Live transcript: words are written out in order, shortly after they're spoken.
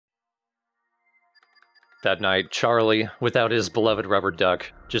That night, Charlie, without his beloved rubber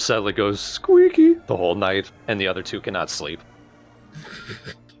duck, just suddenly goes squeaky the whole night, and the other two cannot sleep.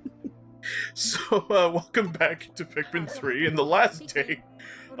 So, welcome back to Pikmin 3. In the last day,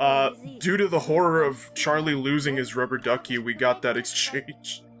 due to the horror of Charlie losing his rubber ducky, we got that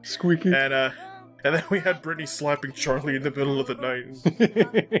exchange. Squeaky. And then we had Brittany slapping Charlie in the middle of the night.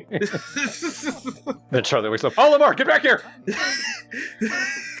 Then Charlie wakes up, "Oh, Lamar, get back here!"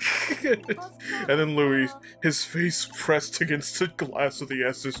 And then Louis, his face pressed against the glass of the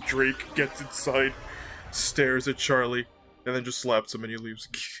SS Drake, gets inside, stares at Charlie, and then just slaps him and he leaves.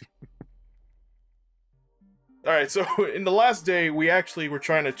 Alright, so in the last day, we actually were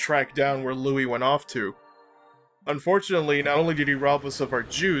trying to track down where Louis went off to. Unfortunately, not only did he rob us of our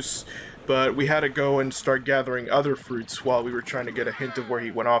juice, but we had to go and start gathering other fruits while we were trying to get a hint of where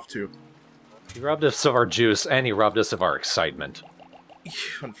he went off to. He robbed us of our juice, and he robbed us of our excitement.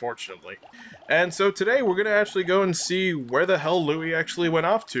 Unfortunately. And so today, we're gonna actually go and see where the hell Louis actually went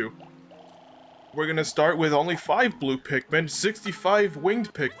off to. We're gonna start with only 5 blue Pikmin, 65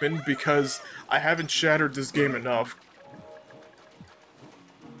 winged Pikmin, because I haven't shattered this game enough.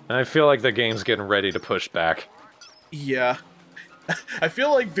 I feel like the game's getting ready to push back. Yeah. I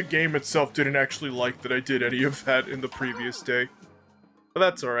feel like the game itself didn't actually like that I did any of that in the previous day. But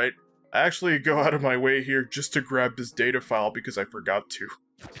that's alright. I actually go out of my way here just to grab this data file because I forgot to.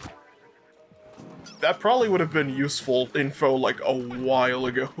 That probably would have been useful info like a while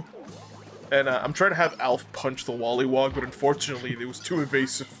ago. And I'm trying to have Alf punch the Wollywog, but unfortunately it was too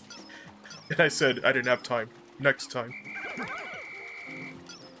evasive. And I said, I didn't have time. Next time.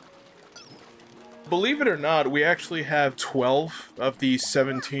 Believe it or not, we actually have 12 of the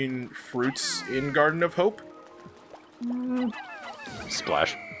 17 fruits in Garden of Hope.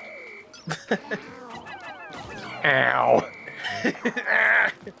 Splash. Ow.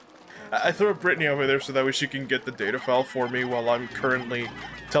 I throw Brittany over there so that way she can get the data file for me while I'm currently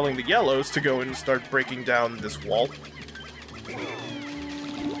telling the yellows to go and start breaking down this wall.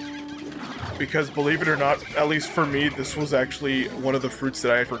 Because believe it or not, at least for me, this was actually one of the fruits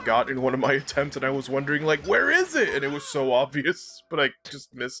that I forgot in one of my attempts, and I was wondering, like, where is it? And it was so obvious, but I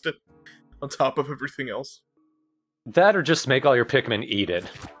just missed it on top of everything else. That or just make all your Pikmin eat it.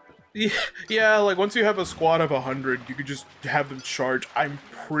 Yeah, like, once you have a squad of 100, you could just have them charge, I'm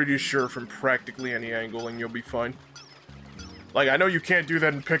pretty sure, from practically any angle, and you'll be fine. Like, I know you can't do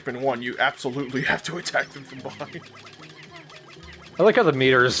that in Pikmin 1, you absolutely have to attack them from behind. I like how the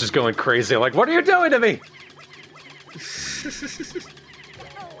meter is just going crazy, like, what are you doing to me?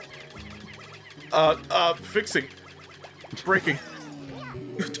 Fixing. Breaking.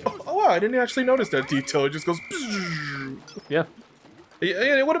 Oh wow, I didn't actually notice that detail, it just goes... Yeah.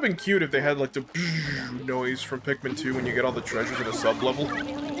 Yeah, it would have been cute if they had, like, the noise from Pikmin 2 when you get all the treasures in a sub-level.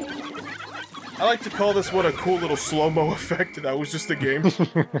 I like to call this one a cool little slow-mo effect, that was just the game.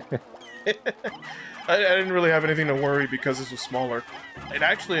 I didn't really have anything to worry because this was smaller. And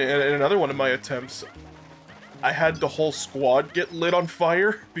actually, in another one of my attempts, I had the whole squad get lit on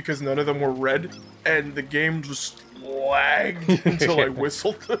fire because none of them were red, and the game just lagged until I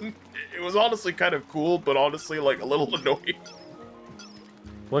whistled them. It was honestly kind of cool, but honestly, like, a little annoying.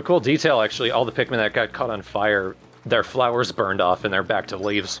 One cool detail, actually, all the Pikmin that got caught on fire, their flowers burned off and they're back to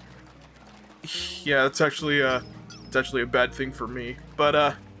leaves. Yeah, it's actually a bad thing for me.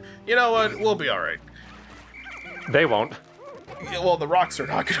 But, you know what? We'll be alright. They won't. Yeah, well, the rocks are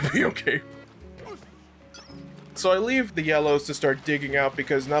not gonna be okay. So I leave the yellows to start digging out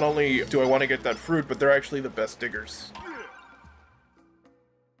because not only do I want to get that fruit, but they're actually the best diggers.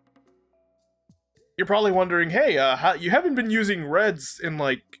 You're probably wondering, hey, you haven't been using reds in,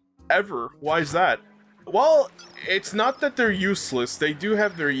 like, ever. Why is that? Well, it's not that they're useless. They do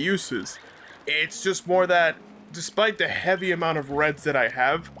have their uses. It's just more that, despite the heavy amount of reds that I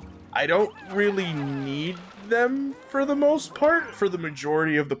have, I don't really need them for the most part, for the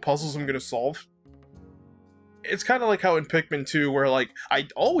majority of the puzzles I'm gonna solve. It's kind of like how in Pikmin 2, where, like, I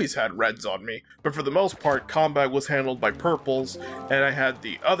always had reds on me, but for the most part, combat was handled by purples, and I had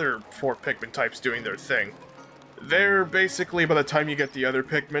the other 4 Pikmin types doing their thing. They're basically, by the time you get the other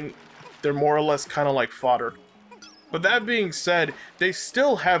Pikmin, they're more or less kind of like fodder. But that being said, they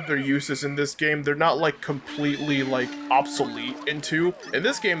still have their uses in this game. They're not, like, completely, like, obsolete in 2. In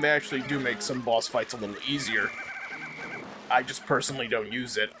this game, they actually do make some boss fights a little easier. I just personally don't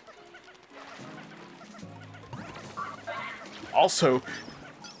use it. Also,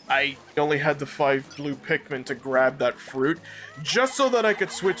 I only had the 5 blue Pikmin to grab that fruit, just so that I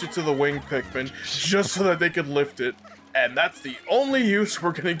could switch it to the winged Pikmin, just so that they could lift it. And that's the only use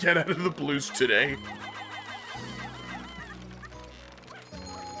we're gonna get out of the blues today.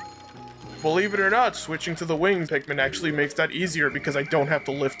 believe it or not, switching to the wing Pikmin actually makes that easier because I don't have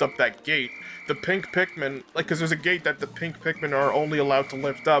to lift up that gate. The pink Pikmin, like, because there's a gate that the pink Pikmin are only allowed to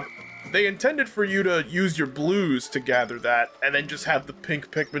lift up. They intended for you to use your blues to gather that, and then just have the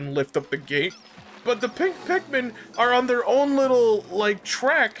pink Pikmin lift up the gate. But the pink Pikmin are on their own little, like,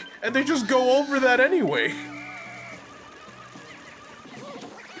 track, and they just go over that anyway.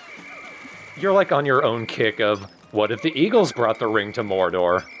 You're like on your own kick of, what if the Eagles brought the ring to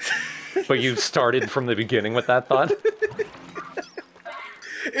Mordor? But you started from the beginning with that thought?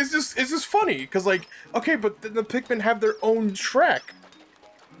 It's just funny, because, like, okay, but the Pikmin have their own track.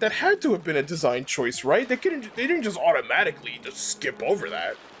 That had to have been a design choice, right? They didn't just automatically just skip over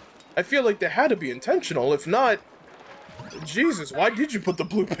that. I feel like they had to be intentional. If not, Jesus, why did you put the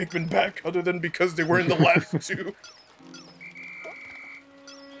blue Pikmin back other than because they were in the last two?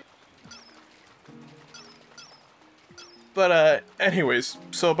 But, anyways,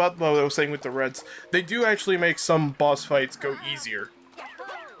 so about what I was saying with the Reds, they do actually make some boss fights go easier.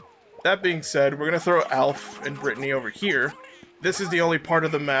 That being said, we're gonna throw Alf and Brittany over here. This is the only part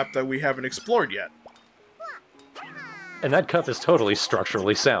of the map that we haven't explored yet. And that cup is totally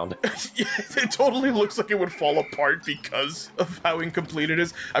structurally sound. It totally looks like it would fall apart because of how incomplete it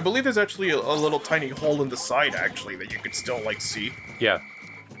is. I believe there's actually a little tiny hole in the side, actually, that you can still, like, see. Yeah.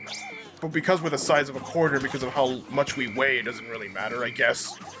 But because we're the size of a quarter, because of how much we weigh, it doesn't really matter, I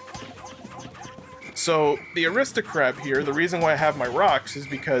guess. So, the Aristocrab here, the reason why I have my rocks is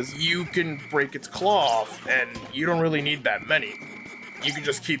because you can break its claw off, and you don't really need that many. You can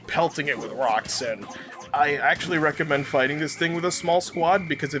just keep pelting it with rocks, and I actually recommend fighting this thing with a small squad,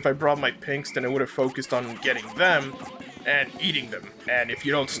 because if I brought my pinks, then it would have focused on getting them and eating them. And if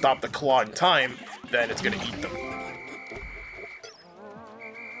you don't stop the claw in time, then it's gonna eat them.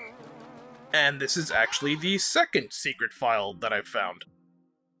 And this is actually the second secret file that I've found.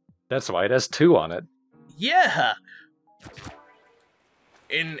 That's why it has 2 on it. Yeah!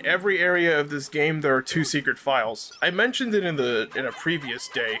 In every area of this game, there are 2 secret files. I mentioned it in a previous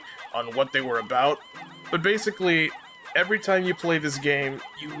day on what they were about, but basically, every time you play this game,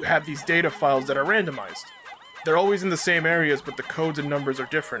 you have these data files that are randomized. They're always in the same areas, but the codes and numbers are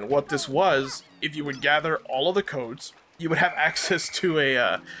different. What this was, if you would gather all of the codes, you would have access to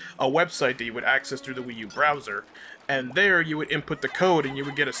a website that you would access through the Wii U browser, and there you would input the code and you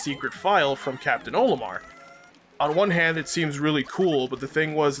would get a secret file from Captain Olimar. On one hand, it seems really cool, but the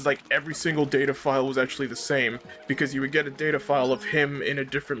thing was, like, every single data file was actually the same, because you would get a data file of him in a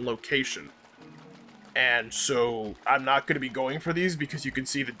different location. And so, I'm not going to be going for these, because you can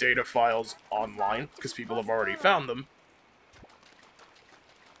see the data files online, because people have already found them.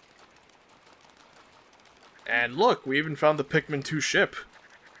 And look, we even found the Pikmin 2 ship.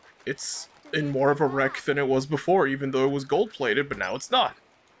 It's in more of a wreck than it was before, even though it was gold-plated, but now it's not.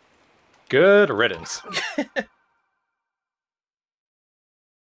 Good riddance.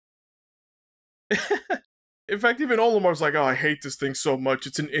 In fact, even Olimar's like, oh, I hate this thing so much,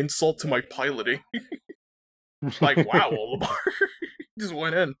 it's an insult to my piloting. Like, wow, Olimar. Just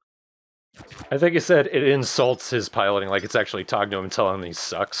went in. I think he said it insults his piloting, like it's actually talking to him and telling him he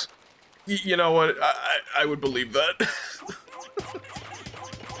sucks. You know what? I would believe that.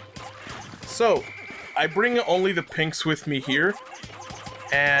 So, I bring only the pinks with me here,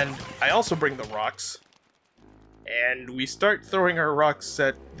 and I also bring the rocks. And we start throwing our rocks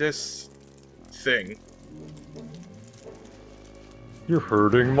at this thing. You're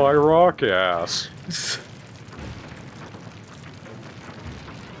hurting my rock ass.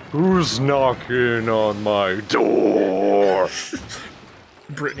 Who's knocking on my door?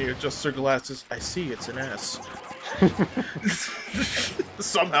 Brittany adjusts her glasses. I see, it's an ass.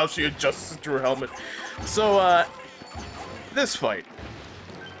 Somehow she adjusts it to her helmet. So, this fight.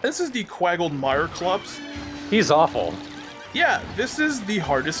 This is the Quaggled Mire Clubs. He's awful. Yeah, this is the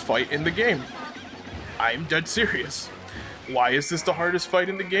hardest fight in the game. I'm dead serious. Why is this the hardest fight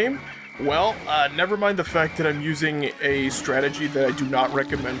in the game? Well, never mind the fact that I'm using a strategy that I do not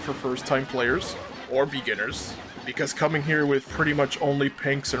recommend for first-time players, or beginners, because coming here with pretty much only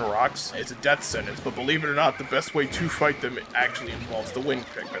pinks and rocks is a death sentence, but believe it or not, the best way to fight them actually involves the winged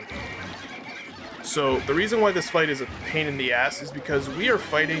Pikmin. So, the reason why this fight is a pain in the ass is because we are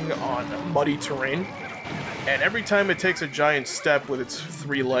fighting on muddy terrain, and every time it takes a giant step with its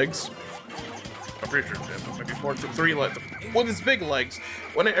 3 legs, I'm pretty sure maybe 4 to 3 legs, with its big legs,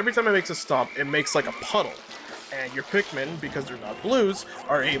 every time it makes a stomp, it makes like a puddle. And your Pikmin, because they're not blues,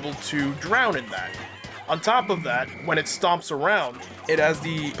 are able to drown in that. On top of that, when it stomps around, it has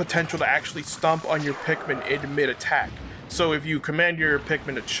the potential to actually stomp on your Pikmin in mid-attack. So if you command your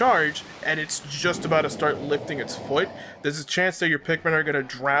Pikmin to charge, and it's just about to start lifting its foot, there's a chance that your Pikmin are going to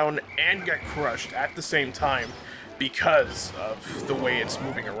drown and get crushed at the same time because of the way it's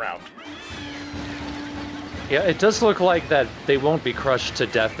moving around. Yeah, it does look like that they won't be crushed to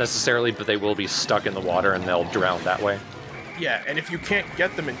death necessarily, but they will be stuck in the water and they'll drown that way. Yeah, and if you can't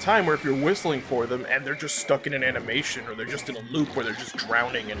get them in time, or if you're whistling for them and they're just stuck in an animation, or they're just in a loop where they're just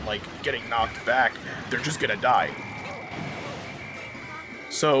drowning and, like, getting knocked back, they're just gonna die.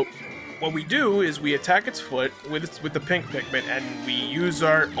 So, what we do is we attack its foot with the pink Pikmin, and we use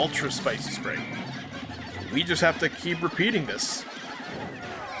our Ultra Spicy Spray. We just have to keep repeating this.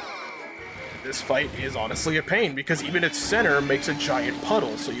 This fight is honestly a pain, because even its center makes a giant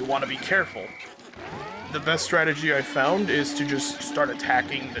puddle, so you want to be careful. The best strategy I found is to just start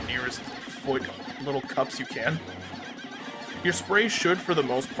attacking the nearest foot little cups you can. Your spray should, for the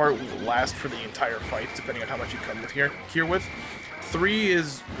most part, last for the entire fight, depending on how much you come with here with. 3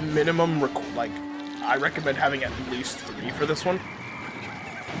 is minimum, like, I recommend having at least 3 for this one.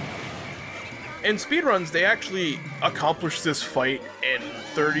 In speedruns, they actually accomplish this fight in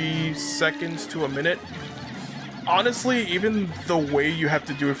 30 seconds to a minute. Honestly, even the way you have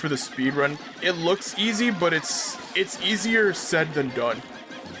to do it for the speedrun, it looks easy, but it's easier said than done.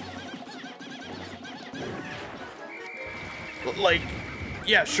 Like,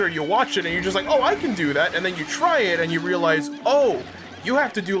 yeah, sure, you watch it and you're just like, oh, I can do that, and then you try it and you realize, oh, you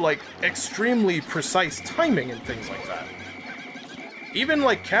have to do, like, extremely precise timing and things like that. Even,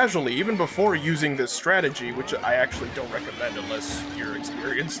 like, casually, even before using this strategy, which I actually don't recommend unless you're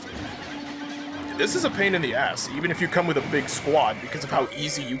experienced, this is a pain in the ass, even if you come with a big squad, because of how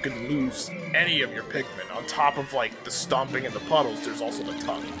easy you can lose any of your Pikmin. On top of, like, the stomping and the puddles, there's also the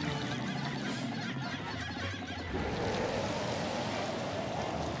tongue.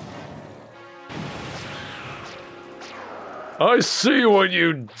 I see what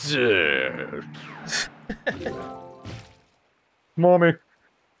you did. Mommy.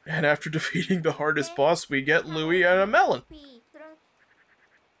 And after defeating the hardest boss, we get Louie and a melon.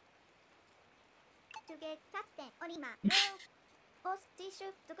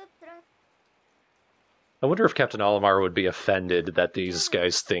 I wonder if Captain Olimar would be offended that these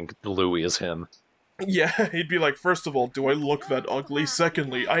guys think Louie is him. Yeah, he'd be like, first of all, do I look that ugly?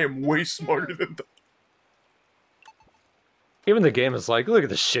 Secondly, I am way smarter than them. Even the game is like, look at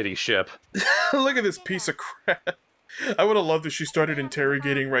this shitty ship. Look at this piece of crap. I would have loved if she started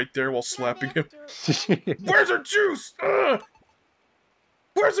interrogating right there while slapping him. Where's her juice?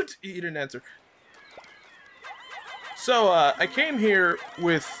 Where's it? He didn't answer. So, I came here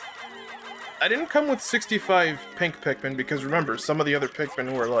with... I didn't come with 65 pink Pikmin, because remember, some of the other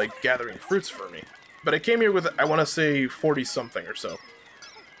Pikmin were, like, gathering fruits for me. But I came here with, I want to say, 40-something or so.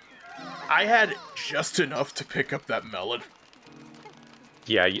 I had just enough to pick up that melon.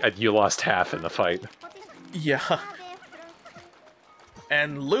 Yeah, you lost half in the fight. Yeah.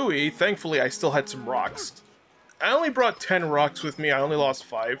 And Louie, thankfully, I still had some rocks. I only brought 10 rocks with me, I only lost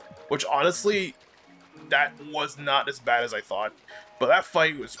 5, which honestly, that was not as bad as I thought. But that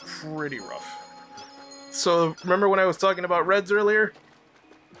fight was pretty rough. So, remember when I was talking about reds earlier?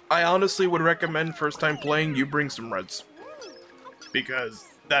 I honestly would recommend first time playing, you bring some reds. Because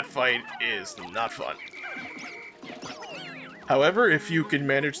that fight is not fun. However, if you can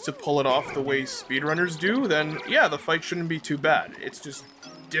manage to pull it off the way speedrunners do, then yeah, the fight shouldn't be too bad. It's just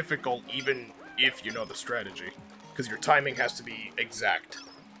difficult even if you know the strategy, because your timing has to be exact.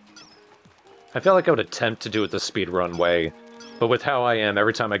 I feel like I would attempt to do it the speedrun way, but with how I am,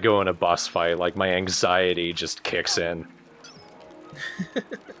 every time I go in a boss fight, like, my anxiety just kicks in.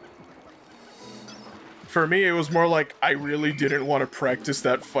 For me, it was more like I really didn't want to practice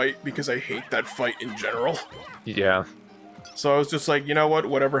that fight because I hate that fight in general. Yeah. So I was just like, you know what,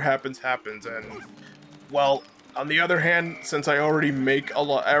 whatever happens, happens, and, well, on the other hand, since I already I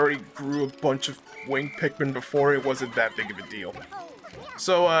already grew a bunch of winged Pikmin before, it wasn't that big of a deal.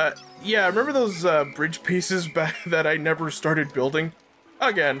 So, yeah, remember those, bridge pieces back that I never started building?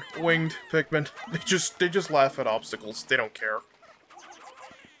 Again, winged Pikmin. They just laugh at obstacles, they don't care.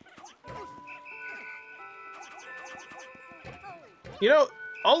 You know,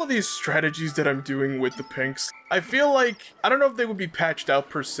 all of these strategies that I'm doing with the pinks, I feel like, I don't know if they would be patched out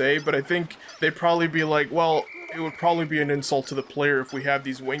per se, but I think they'd probably be like, well, it would probably be an insult to the player if we have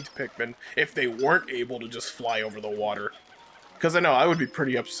these winged Pikmin, if they weren't able to just fly over the water. Because I know, I would be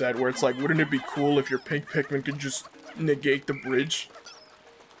pretty upset, where it's like, wouldn't it be cool if your pink Pikmin could just negate the bridge?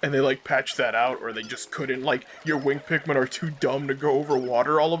 And they, like, patched that out, or they just couldn't, like, your winged Pikmin are too dumb to go over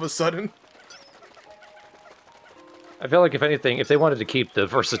water all of a sudden? I feel like if anything, if they wanted to keep the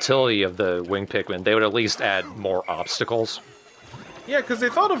versatility of the winged Pikmin, they would at least add more obstacles. Yeah, because they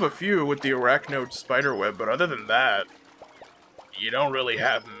thought of a few with the Arachnode spiderweb, but other than that, you don't really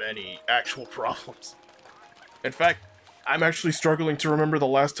have many actual problems. In fact, I'm actually struggling to remember the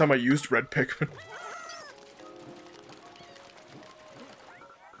last time I used red Pikmin.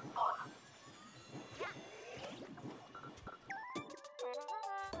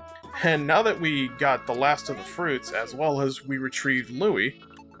 And now that we got the last of the fruits, as well as we retrieved Louie...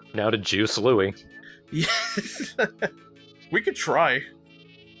 Now to juice Louie. Yeah. We could try.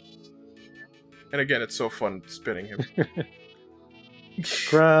 And again, it's so fun spinning him.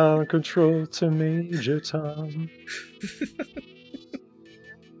 Ground control to Major Tom.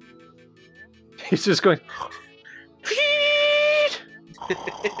 He's just going...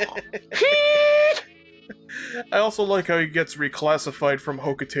 I also like how he gets reclassified from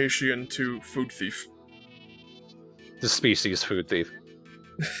Hokotachian to Food Thief. The species Food Thief.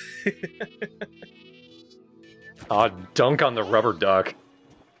 Aw, dunk on the rubber duck.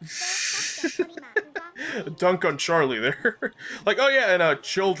 Dunk on Charlie there. Like, oh yeah, and a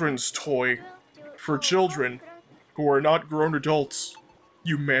children's toy for children who are not grown adults,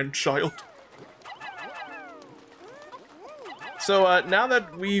 you man-child. So, now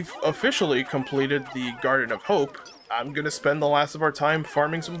that we've officially completed the Garden of Hope, I'm gonna spend the last of our time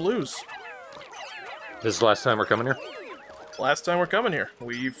farming some blues. This is the last time we're coming here? Last time we're coming here.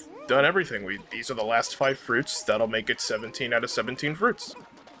 We've done everything. These are the last 5 fruits. That'll make it 17 out of 17 fruits.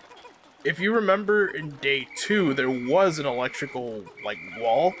 If you remember, in day 2, there was an electrical, like,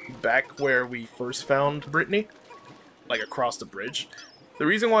 wall back where we first found Brittany. Like, across the bridge. The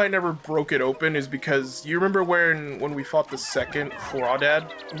reason why I never broke it open is because you remember when we fought the second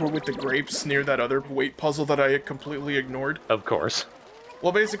Crawdad with the grapes near that other weight puzzle that I had completely ignored? Of course.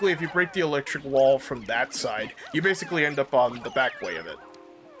 Well, basically, if you break the electric wall from that side, you basically end up on the back way of it.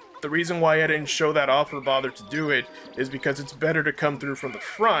 The reason why I didn't show that off or bother to do it is because it's better to come through from the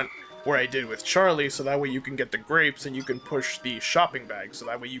front, where I did with Charlie, so that way you can get the grapes and you can push the shopping bag, so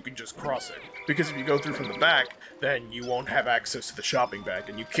that way you can just cross it. Because if you go through from the back, then you won't have access to the shopping bag,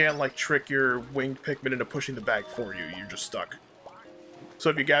 and you can't, like, trick your winged Pikmin into pushing the bag for you, you're just stuck.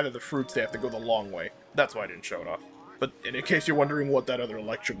 So if you gather the fruits, they have to go the long way. That's why I didn't show it off. But in case you're wondering what that other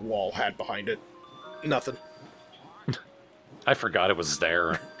electric wall had behind it, nothing. I forgot it was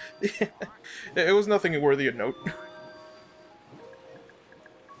there. It was nothing worthy of note.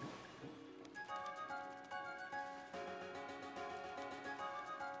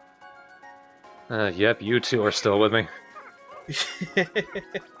 Yep, you two are still with me.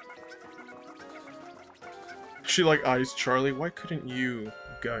 She, like, eyes Charlie, why couldn't you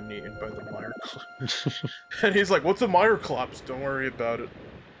gotten eaten by the Meyerclops? And he's like, what's a Meyerclops? Don't worry about it.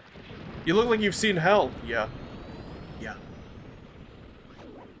 You look like you've seen hell. Yeah. Yeah.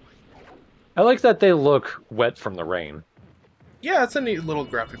 I like that they look wet from the rain. Yeah, it's a neat little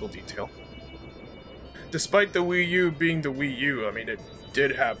graphical detail. Despite the Wii U being the Wii U, I mean, it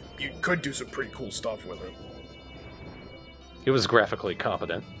did have... You could do some pretty cool stuff with it. It was graphically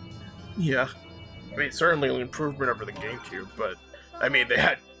competent. Yeah. I mean, certainly an improvement over the GameCube, but... I mean, they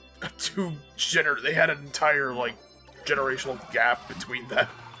had they had an entire, like, generational gap between that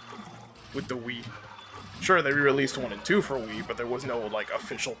with the Wii. Sure, they re-released 1 and 2 for Wii, but there was no, like,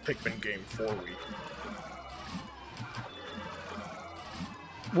 official Pikmin game for Wii.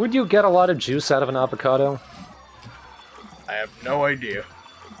 Would you get a lot of juice out of an avocado? I have no idea.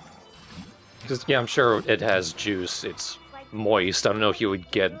 Because, yeah, I'm sure it has juice. It's moist. I don't know if you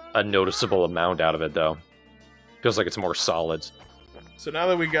would get a noticeable amount out of it, though. Feels like it's more solid. So now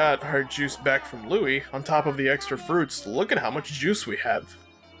that we got our juice back from Louie, on top of the extra fruits, look at how much juice we have.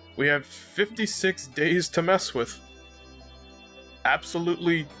 We have 56 days to mess with.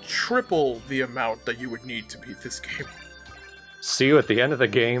 Absolutely triple the amount that you would need to beat this game. See you at the end of the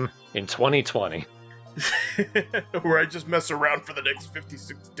game in 2020. Where I just mess around for the next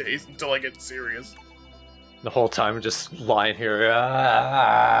 56 days until I get serious. The whole time I'm just lying here.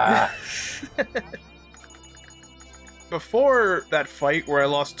 Ah. Before that fight where I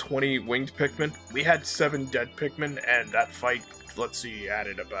lost 20 winged Pikmin, we had 7 dead Pikmin, and that fight, let's see,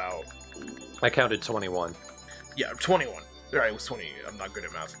 added about... I counted 21. Yeah, 21. Alright, it was 20. I'm not good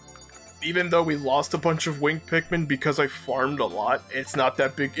at math. Even though we lost a bunch of winged Pikmin because I farmed a lot, it's not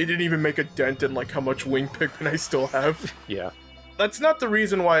that big. It didn't even make a dent in, like, how much winged Pikmin I still have. Yeah. That's not the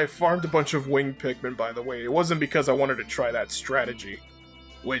reason why I farmed a bunch of winged Pikmin, by the way. It wasn't because I wanted to try that strategy,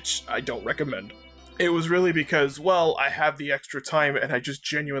 which I don't recommend. It was really because, well, I have the extra time and I just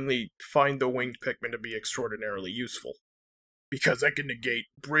genuinely find the winged Pikmin to be extraordinarily useful. Because I can negate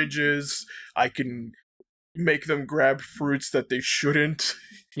bridges, I can make them grab fruits that they shouldn't.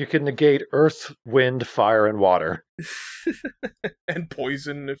 You can negate earth, wind, fire, and water. And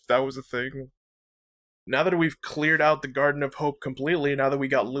poison, if that was a thing. Now that we've cleared out the Garden of Hope completely, now that we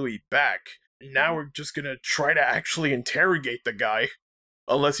got Louis back, now we're just gonna try to actually interrogate the guy.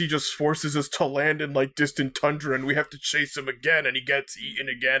 Unless he just forces us to land in, like, distant tundra and we have to chase him again and he gets eaten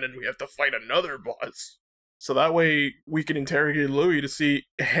again and we have to fight another boss. So that way we can interrogate Louis to see,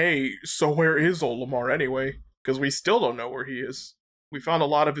 hey, so where is Olimar anyway? Because we still don't know where he is. We found a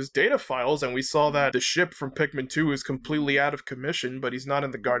lot of his data files, and we saw that the ship from Pikmin 2 is completely out of commission, but he's not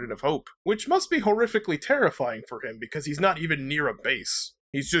in the Garden of Hope. Which must be horrifically terrifying for him, because he's not even near a base.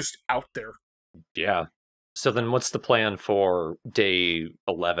 He's just out there. Yeah. So then what's the plan for day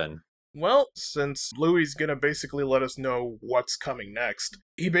 11? Well, since Louis is gonna basically let us know what's coming next,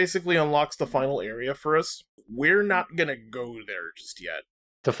 he basically unlocks the final area for us. We're not gonna go there just yet.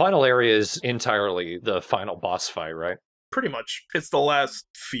 The final area is entirely the final boss fight, right? Pretty much. It's the last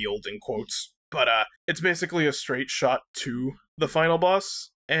field, in quotes. But it's basically a straight shot to the final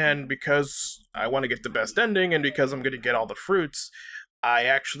boss, and because I want to get the best ending, and because I'm going to get all the fruits, I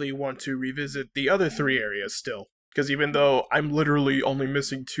actually want to revisit the other 3 areas still. Because even though I'm literally only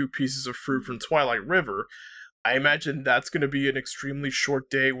missing 2 pieces of fruit from Twilight River, I imagine that's going to be an extremely short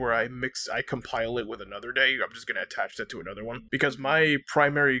day where I compile it with another day. I'm just going to attach that to another one. Because my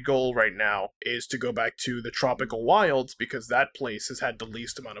primary goal right now is to go back to the Tropical Wilds, because that place has had the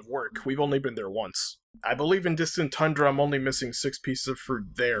least amount of work. We've only been there once. I believe in Distant Tundra I'm only missing 6 pieces of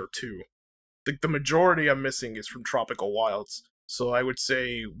fruit there too. The majority I'm missing is from Tropical Wilds. So I would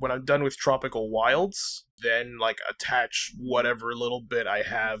say when I'm done with Tropical Wilds, then like attach whatever little bit I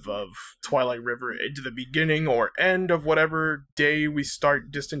have of Twilight River into the beginning or end of whatever day we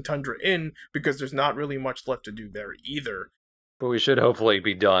start Distant Tundra in, because there's not really much left to do there either. But we should hopefully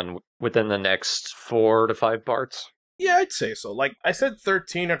be done within the next 4 to 5 parts. Yeah, I'd say so. Like, I said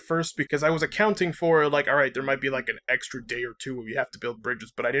 13 at first because I was accounting for, like, alright, there might be like an extra day or 2 where we have to build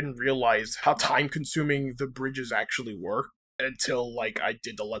bridges, but I didn't realize how time-consuming the bridges actually were until, like, I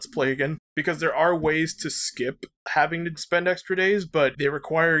did the Let's Play again. Because there are ways to skip having to spend extra days, but they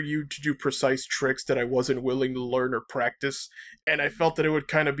require you to do precise tricks that I wasn't willing to learn or practice, and I felt that it would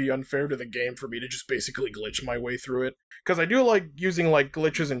kind of be unfair to the game for me to just basically glitch my way through it. Because I do like using, like,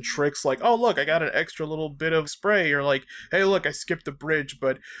 glitches and tricks, like, oh look, I got an extra little bit of spray, or like, hey look, I skipped the bridge,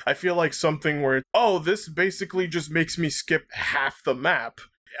 but I feel like something where, oh, this basically just makes me skip half the map.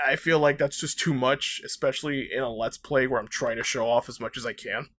 I feel like that's just too much, especially in a Let's Play where I'm trying to show off as much as I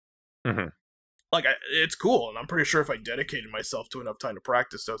can. Mm-hmm. Like, it's cool, and I'm pretty sure if I dedicated myself to enough time to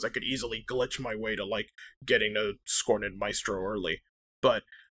practice those, I could easily glitch my way to, like, getting to Scorned Maestro early. But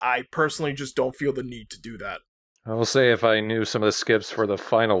I personally just don't feel the need to do that. I will say if I knew some of the skips for the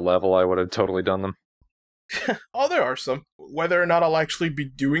final level, I would have totally done them. Oh, there are some. Whether or not I'll actually be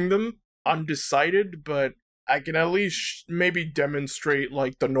doing them, undecided, but I can at least maybe demonstrate,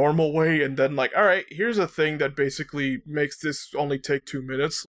 like, the normal way, and then, like, alright, here's a thing that basically makes this only take 2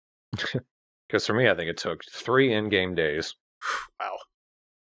 minutes. Because for me, I think it took 3 in-game days. Wow.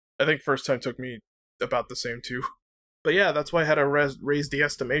 I think first time took me about the same, too. But yeah, that's why I had to raise the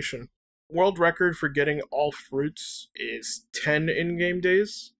estimation. World record for getting all fruits is 10 in-game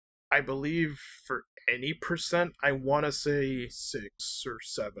days. I believe for any percent, I want to say 6 or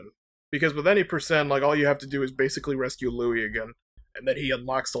 7. Because with any percent, like, all you have to do is basically rescue Louis again, and then he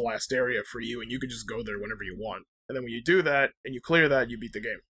unlocks the last area for you, and you can just go there whenever you want. And then when you do that, and you clear that, you beat the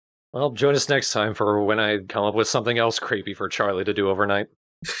game. Well, join us next time for when I come up with something else creepy for Charlie to do overnight.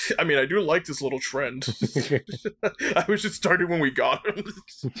 I mean, I do like this little trend. I wish it started when we got him.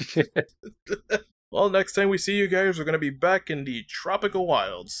 Well, next time we see you guys, we're going to be back in the Tropical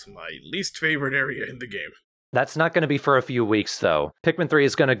Wilds, my least favorite area in the game. That's not going to be for a few weeks, though. Pikmin 3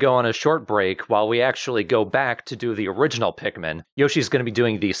 is going to go on a short break while we actually go back to do the original Pikmin. Yoshi's going to be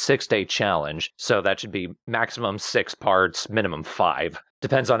doing the 6-day challenge, so that should be maximum 6 parts, minimum 5.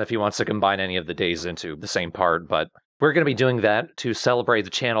 Depends on if he wants to combine any of the days into the same part, but we're going to be doing that to celebrate the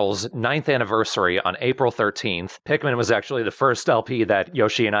channel's 9th anniversary on April 13th. Pikmin was actually the first LP that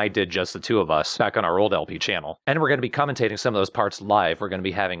Yoshi and I did, just the 2 of us, back on our old LP channel. And we're going to be commentating some of those parts live. We're going to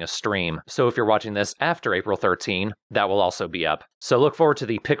be having a stream. So if you're watching this after April 13, that will also be up. So look forward to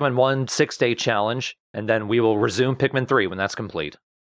the Pikmin 1 6-day challenge, and then we will resume Pikmin 3 when that's complete.